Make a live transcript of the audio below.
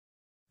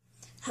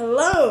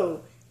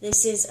Hello,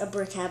 this is a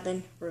Brick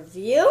Cabin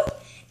review,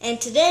 and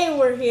today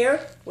we're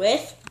here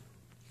with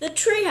the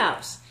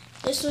Treehouse.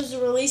 This was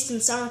released in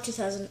summer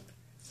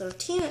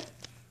 2013,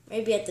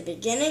 maybe at the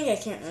beginning, I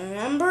can't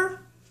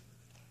remember,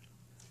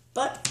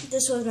 but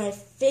this was my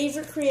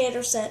favorite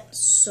creator set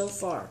so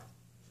far.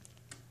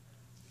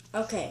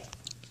 Okay,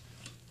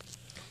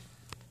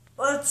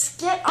 let's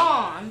get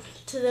on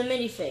to the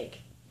minifig.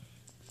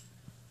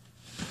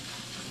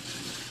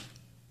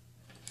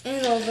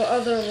 And all the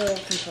other little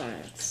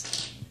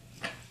components.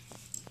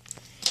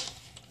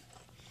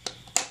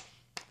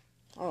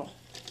 Oh.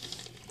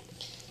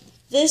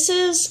 This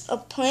is a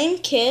plain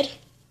kid.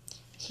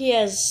 He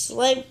has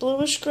light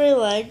bluish gray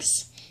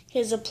legs. He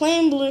has a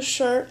plain blue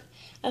shirt,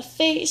 a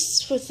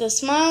face with a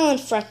smile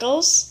and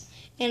freckles,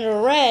 and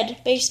a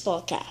red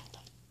baseball cap.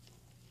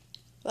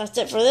 That's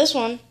it for this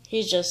one.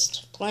 He's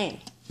just plain.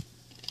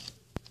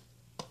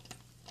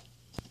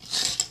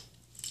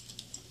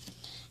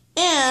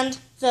 And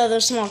the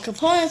other small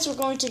components we're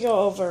going to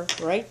go over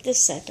right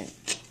this second.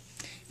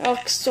 It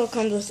also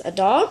comes with a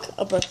dog,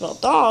 a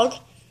brick-built dog,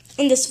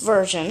 in this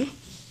version.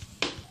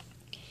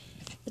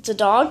 It's a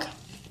dog.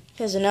 It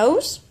has a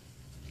nose,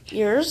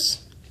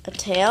 ears, a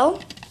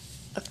tail,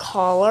 a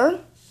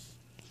collar,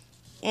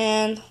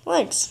 and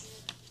legs.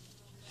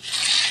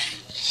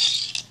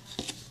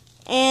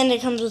 And it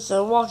comes with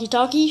a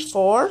walkie-talkie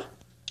for,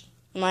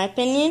 in my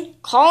opinion,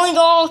 calling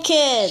all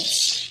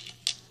kids.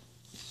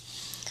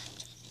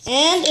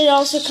 And it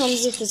also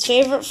comes with his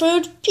favorite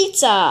food,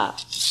 pizza.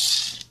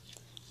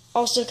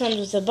 Also comes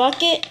with a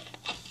bucket.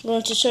 I'm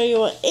going to show you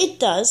what it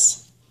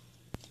does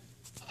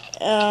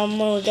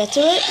when we get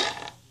to it.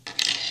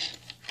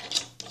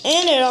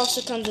 And it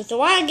also comes with a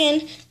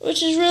wagon,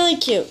 which is really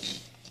cute.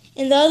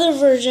 In the other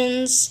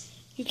versions,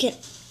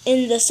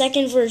 in the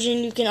second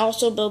version, you can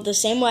also build the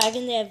same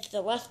wagon. They have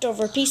the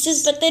leftover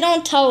pieces, but they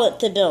don't tell it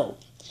to build.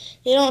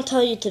 They don't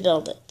tell you to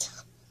build it.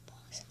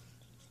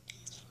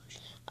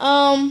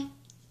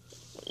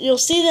 You'll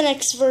see the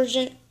next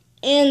version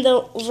and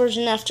the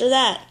version after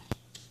that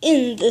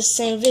in this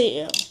same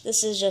video.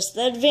 This is just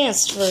the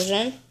advanced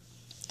version.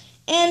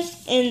 And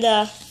in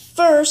the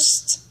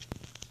first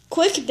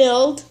quick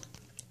build,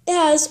 it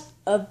has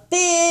a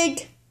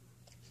big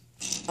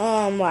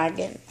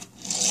wagon.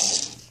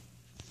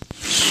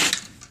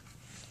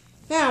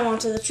 Now on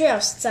to the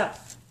treehouse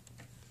itself.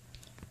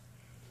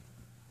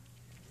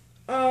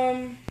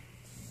 Well,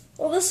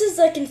 this is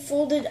like in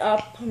folded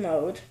up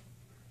mode.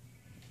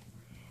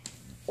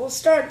 We'll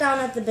start down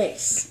at the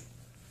base.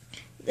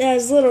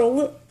 There's a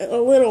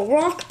little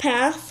rock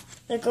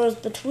path that goes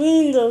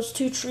between those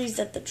two trees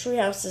that the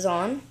treehouse is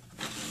on.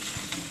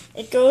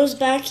 It goes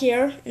back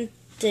here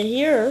into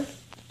here.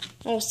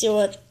 We'll see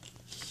what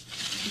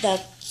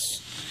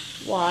that's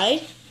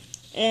why.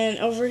 And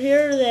over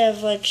here they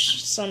have like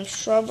some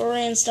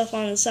shrubbery and stuff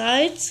on the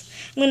sides.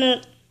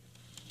 I'm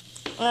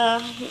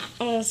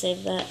gonna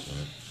save that.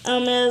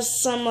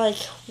 There's some like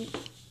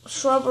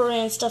shrubbery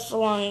and stuff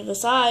along the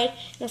side,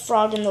 and a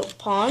frog in the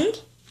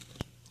pond.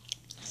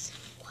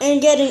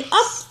 And getting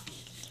up,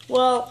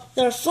 well,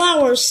 there are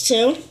flowers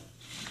too.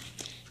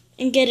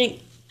 And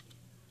getting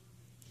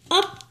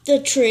up the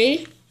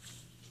tree,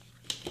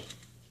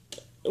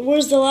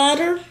 where's the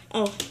ladder?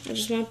 Oh, I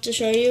just want to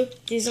show you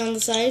these on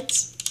the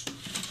sides.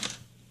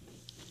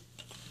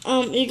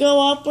 You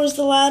go up, where's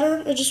the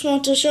ladder? I just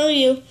want to show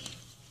you.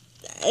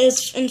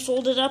 It's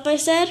folded up, I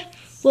said.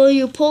 Well,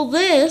 you pull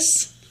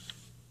this.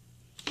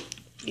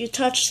 You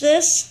touch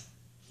this,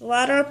 the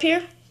ladder up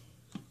here.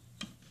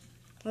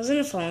 Wasn't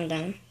it falling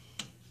down?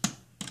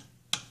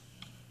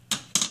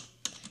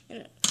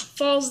 And it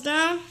falls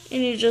down,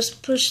 and you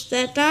just push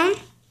that down.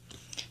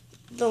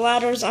 The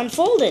ladder's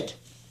unfolded.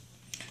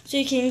 So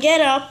you can get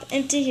up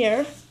into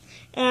here.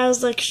 It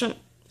has like some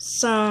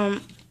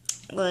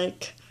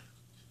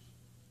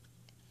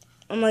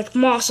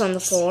moss on the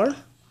floor.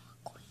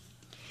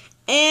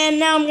 And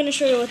now I'm going to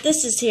show you what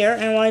this is here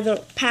and why the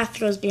path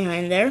goes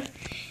behind there.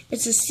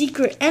 It's a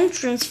secret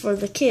entrance for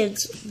the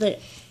kids that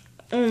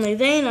only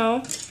they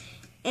know.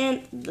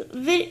 And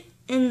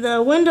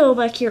the window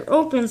back here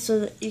opens so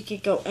that you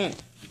could go in.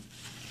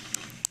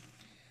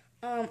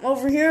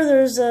 Over here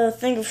there's a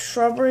thing of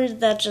shrubbery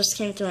that just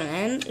came to an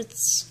end.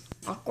 It's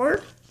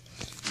awkward.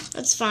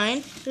 That's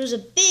fine. There's a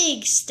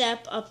big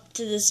step up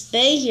to this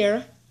bay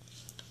here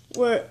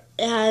where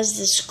it has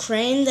this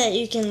crane that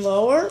you can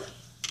lower.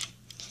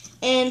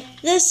 And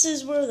this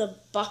is where the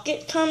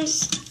bucket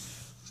comes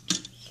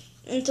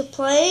into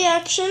play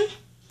action.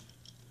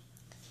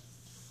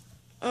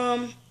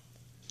 And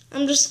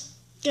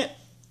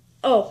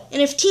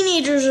if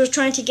teenagers are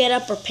trying to get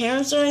up, or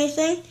parents or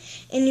anything,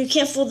 and you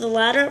can't fold the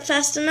ladder up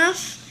fast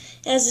enough,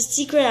 it has a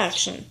secret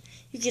action.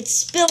 You could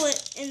spill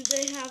it and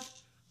they have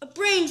a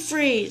brain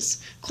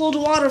freeze. Cold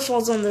water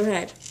falls on their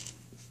head.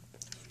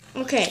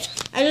 Okay,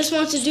 I just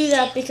want to do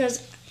that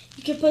because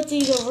you can put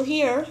these over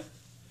here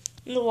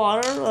in the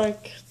water,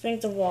 like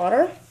think of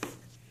water.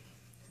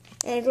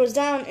 And it goes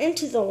down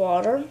into the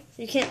water.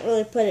 You can't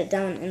really put it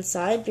down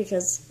inside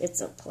because it's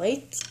a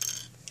plate.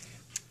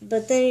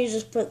 But then you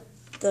just put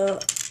the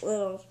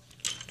little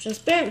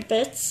transparent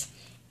bits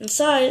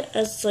inside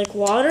as like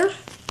water.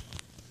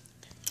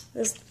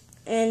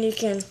 And you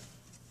can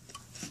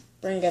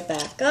bring it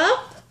back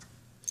up,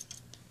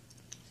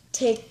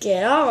 take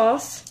it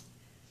off,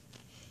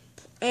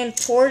 and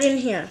pour it in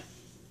here.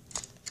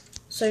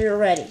 So you're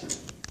ready.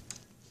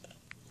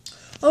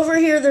 Over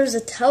here there's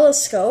a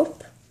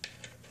telescope,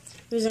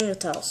 using the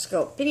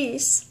telescope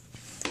piece,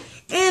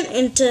 and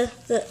into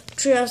the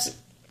treehouse,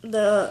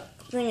 the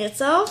thing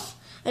itself.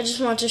 I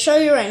just want to show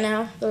you right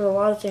now, there are a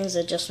lot of things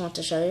I just want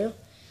to show you.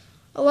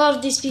 A lot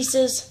of these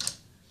pieces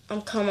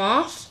come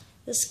off.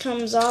 This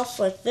comes off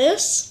like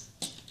this,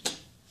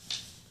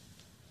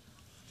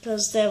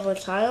 because they have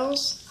like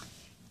tiles.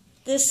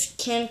 This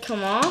can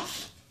come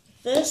off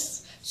like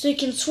this, so you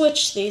can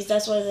switch these.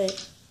 That's why they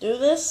do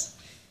this.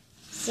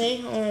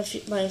 See,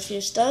 only by a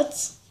few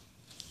studs.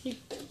 You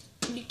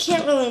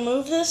can't really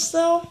move this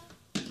though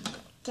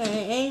to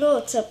any angle,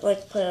 except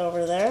like put it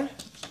over there.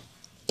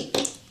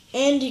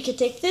 And you can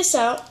take this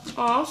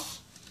off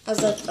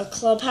as like a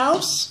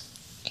clubhouse.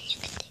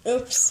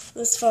 Oops,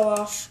 this fell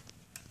off.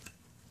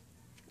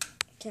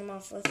 Came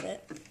off with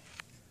it.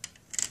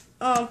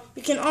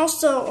 You can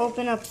also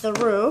open up the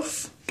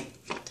roof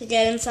to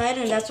get inside,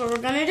 and that's what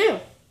we're gonna do.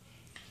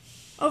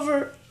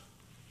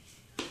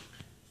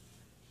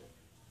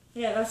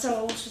 Yeah, that's how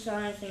it looks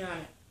without anything on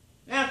it.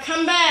 Now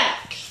come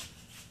back.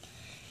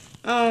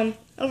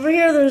 Over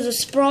here there's a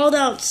sprawled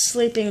out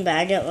sleeping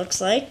bag, it looks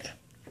like.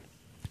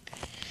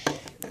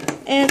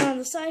 And on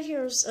the side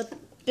here is a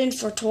bin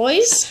for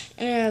toys,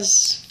 and it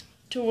has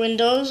 2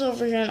 windows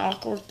over here in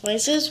awkward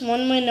places.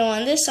 1 window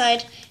on this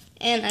side,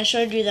 and I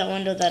showed you that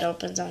window that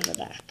opens on the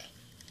back.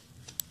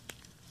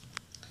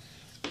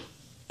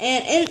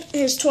 And in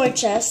his toy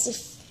chest,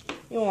 if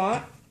you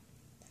want,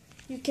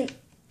 you can...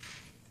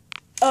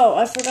 Oh,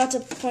 I forgot to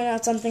point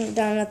out something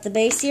down at the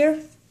base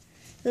here.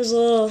 There's a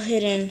little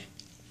hidden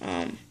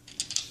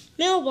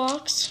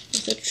mailbox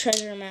with a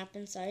treasure map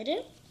inside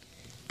it.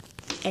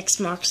 X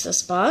marks the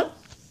spot.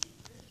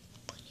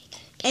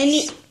 And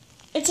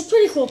it's a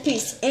pretty cool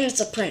piece, and it's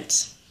a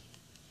print.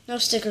 No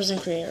stickers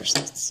and creator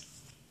sets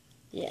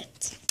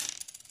yet.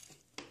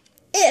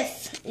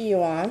 If you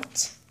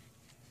want,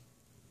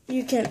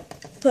 you can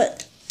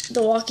put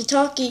the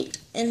walkie-talkie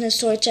in his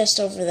toy chest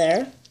over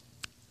there.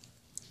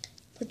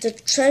 Put the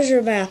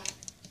treasure map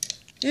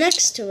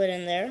next to it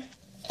in there.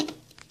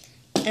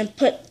 And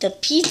put the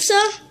pizza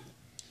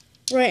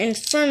right in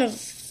front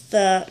of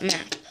the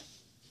map.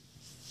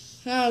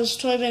 Now this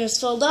toy bin is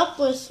filled up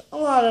with a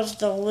lot of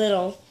the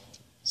little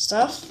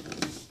stuff.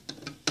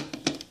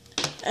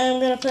 And I'm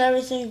going to put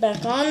everything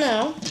back on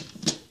now.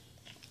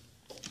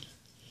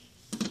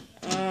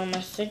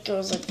 I think it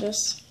was like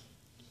this.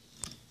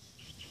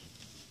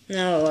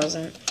 No, it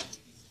wasn't.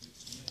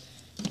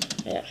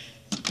 Yeah.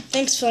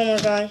 Thanks, filmer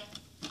guy.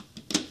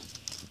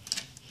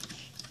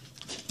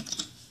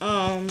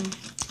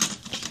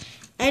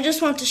 I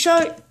just want to show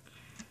you.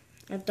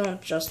 I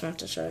don't just want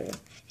to show you.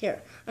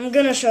 Here, I'm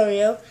going to show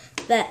you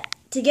that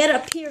to get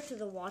up here to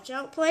the watch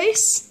out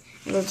place,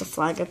 and there's a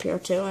flag up here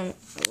too and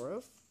a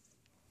roof.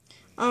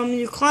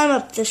 You climb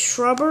up the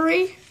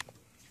shrubbery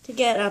to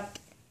get up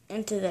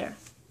into there.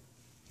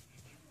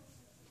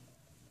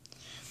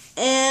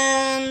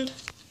 And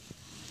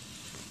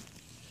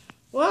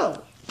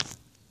whoa.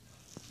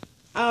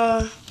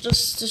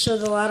 Just to show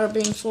the ladder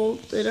being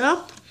folded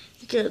up,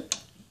 you could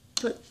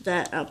put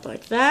that up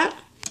like that.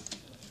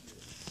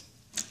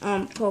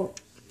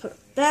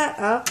 Put that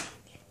up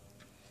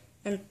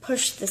and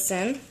push this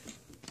in.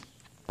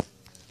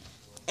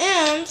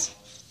 And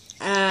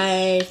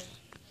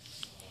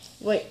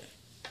wait,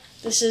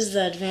 this is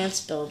the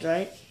advanced build,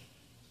 right?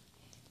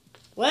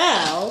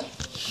 Well,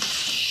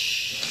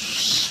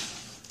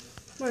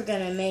 we're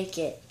gonna make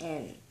it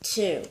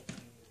into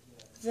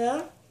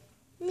the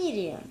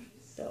medium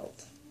build.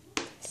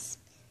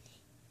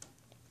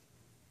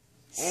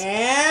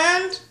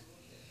 And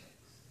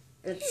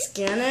it's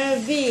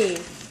gonna be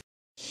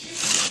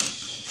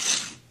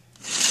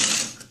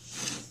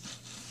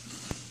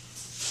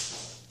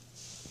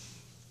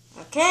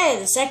okay,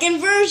 the second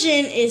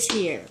version is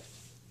here.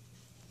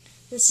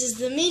 This is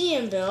the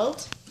medium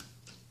build.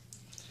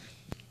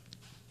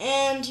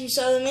 And you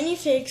saw the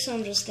minifigs, so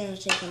I'm just going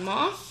to take them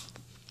off.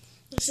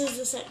 This is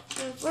the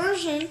second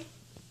version.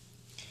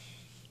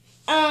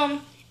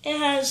 It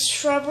has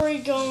shrubbery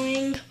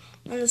going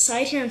on the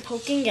side here and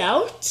poking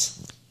out.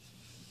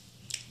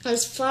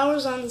 There's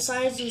flowers on the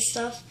sides and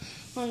stuff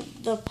on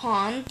the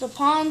pond. The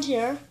pond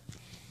here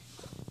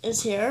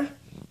is here.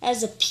 It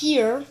has a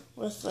pier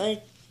with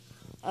like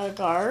a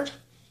guard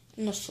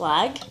and a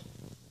flag.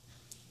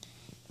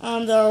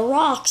 There are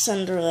rocks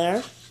under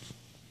there.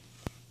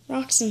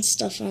 Rocks and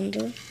stuff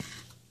under.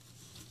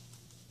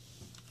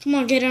 Come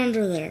on, get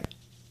under there.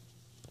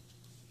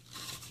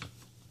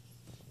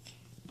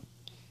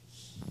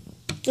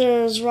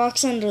 There's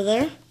rocks under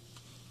there.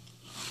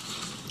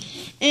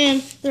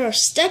 And there are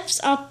steps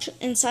up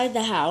inside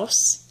the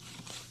house.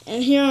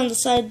 And here on the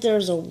side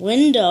there's a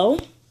window.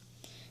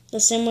 The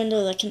same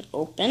window that can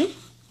open.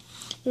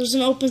 There's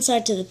an open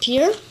side to the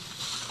pier.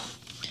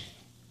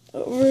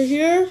 over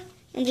here,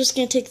 I'm just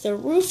going to take the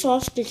roof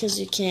off because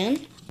you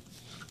can.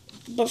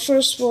 But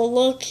first we'll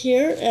look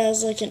here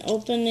as like an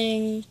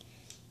opening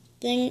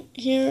thing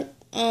here.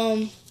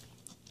 A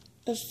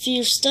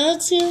few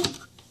studs here.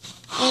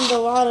 And a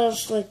lot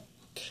of like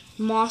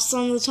moss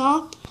on the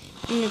top.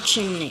 And a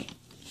chimney.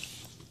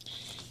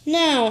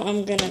 Now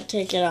I'm going to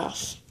take it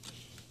off.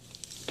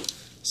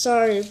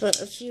 Sorry,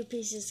 but a few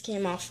pieces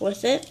came off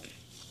with it.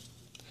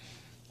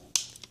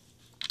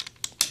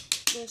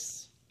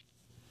 This.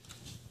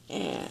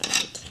 And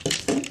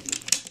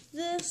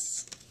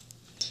this.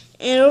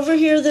 And over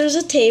here there's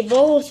a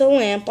table with a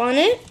lamp on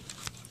it.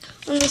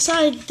 On the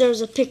side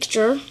there's a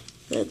picture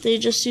that they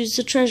just used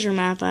the treasure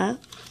map at.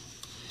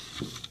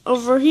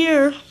 Over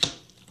here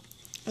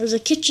there's a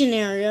kitchen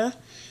area.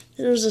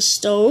 There's a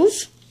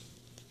stove.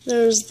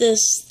 There's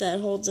this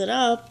that holds it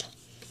up.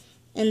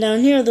 And down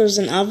here there's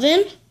an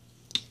oven.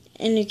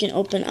 And you can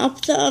open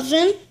up the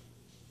oven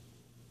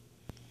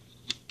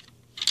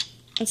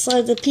and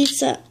slide the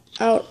pizza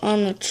out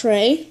on a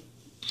tray.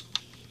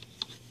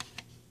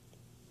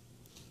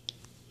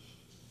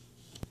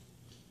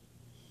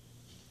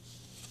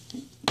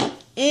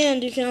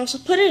 And you can also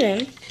put it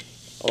in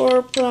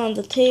or put it on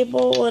the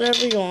table,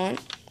 whatever you want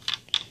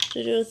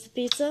to do with the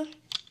pizza.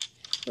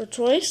 Your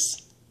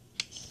choice.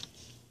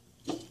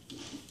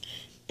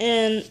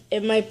 And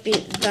it might be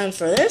done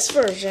for this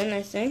version,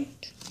 I think.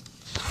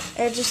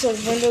 It just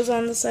has windows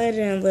on the side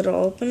and a little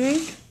opening.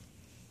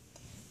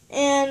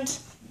 And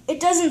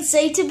it doesn't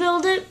say to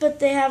build it, but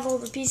they have all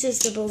the pieces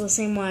to build the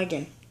same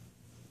wagon.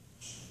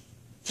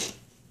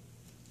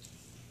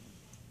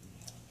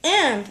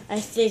 And I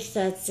think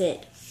that's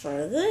it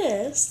for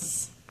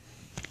this.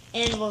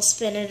 And we'll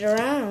spin it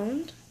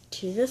around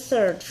to the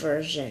third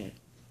version.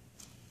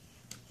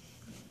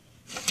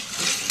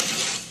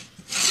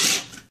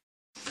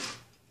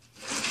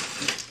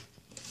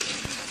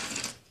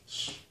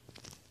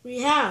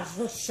 We have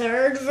the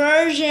third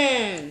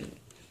version,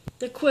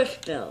 the quick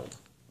build.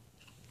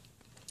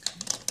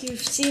 You've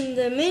seen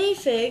the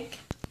minifig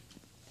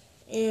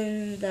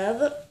in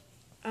the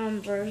other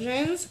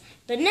versions,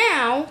 but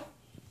now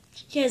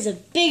he has a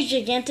big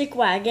gigantic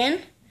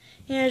wagon,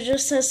 and it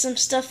just has some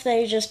stuff that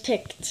he just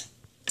picked.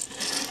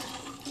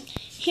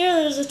 Here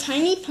there's a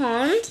tiny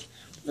pond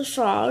with a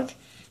frog.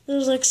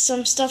 There's like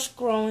some stuff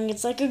growing.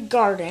 It's like a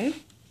garden.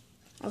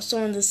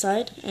 Also on the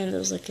side, and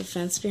there's like a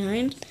fence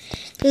behind.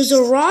 There's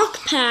a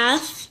rock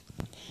path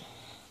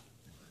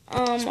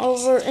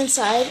over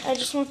inside. I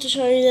just want to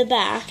show you the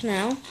back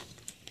now.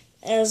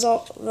 As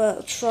all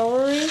the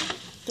trolley,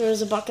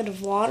 there's a bucket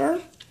of water,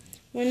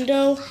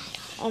 window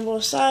on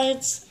both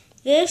sides.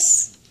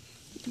 This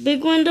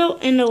big window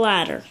and a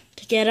ladder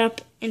to get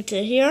up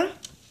into here.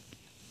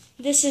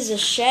 This is a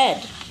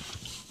shed,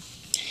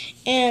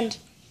 and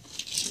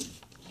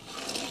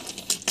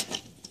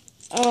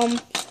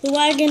the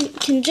wagon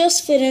can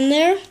just fit in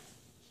there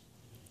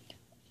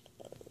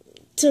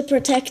to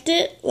protect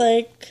it.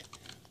 Like,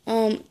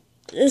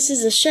 this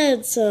is a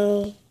shed,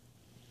 so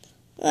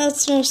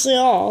that's mostly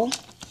all.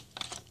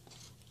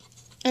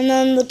 And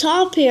then the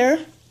top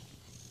here,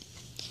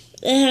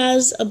 it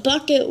has a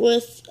bucket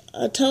with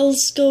a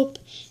telescope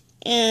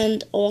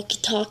and a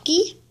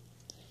walkie-talkie.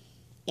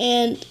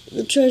 And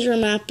the treasure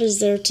map is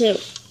there too.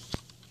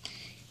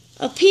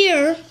 Up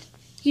here,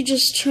 you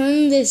just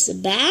turn this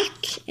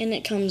back and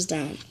it comes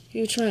down.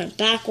 You turn it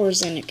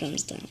backwards and it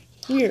comes down.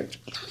 Weird.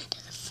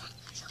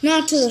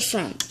 Not to the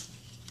front.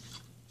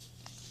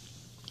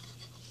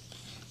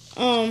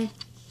 On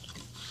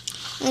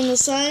the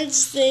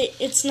sides,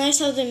 it's nice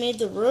how they made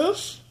the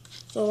roof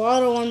with a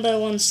lot of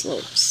 1x1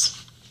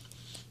 slopes.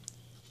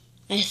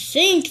 I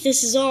think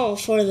this is all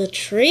for the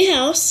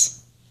treehouse.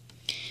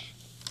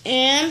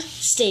 And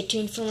stay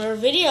tuned for more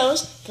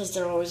videos, because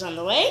they're always on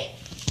the way.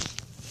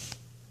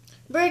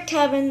 Brick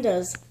Cabin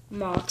does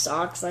Mox,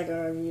 Ox,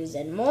 Lego reviews,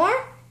 and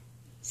more.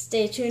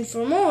 Stay tuned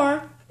for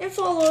more, and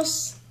follow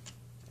us.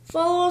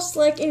 Follow us,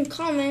 like, and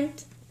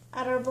comment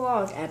at our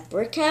blog at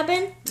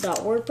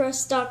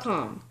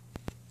brickcabin.wordpress.com.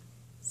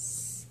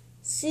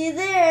 See you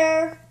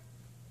there,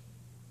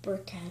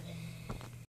 Brick Cabin.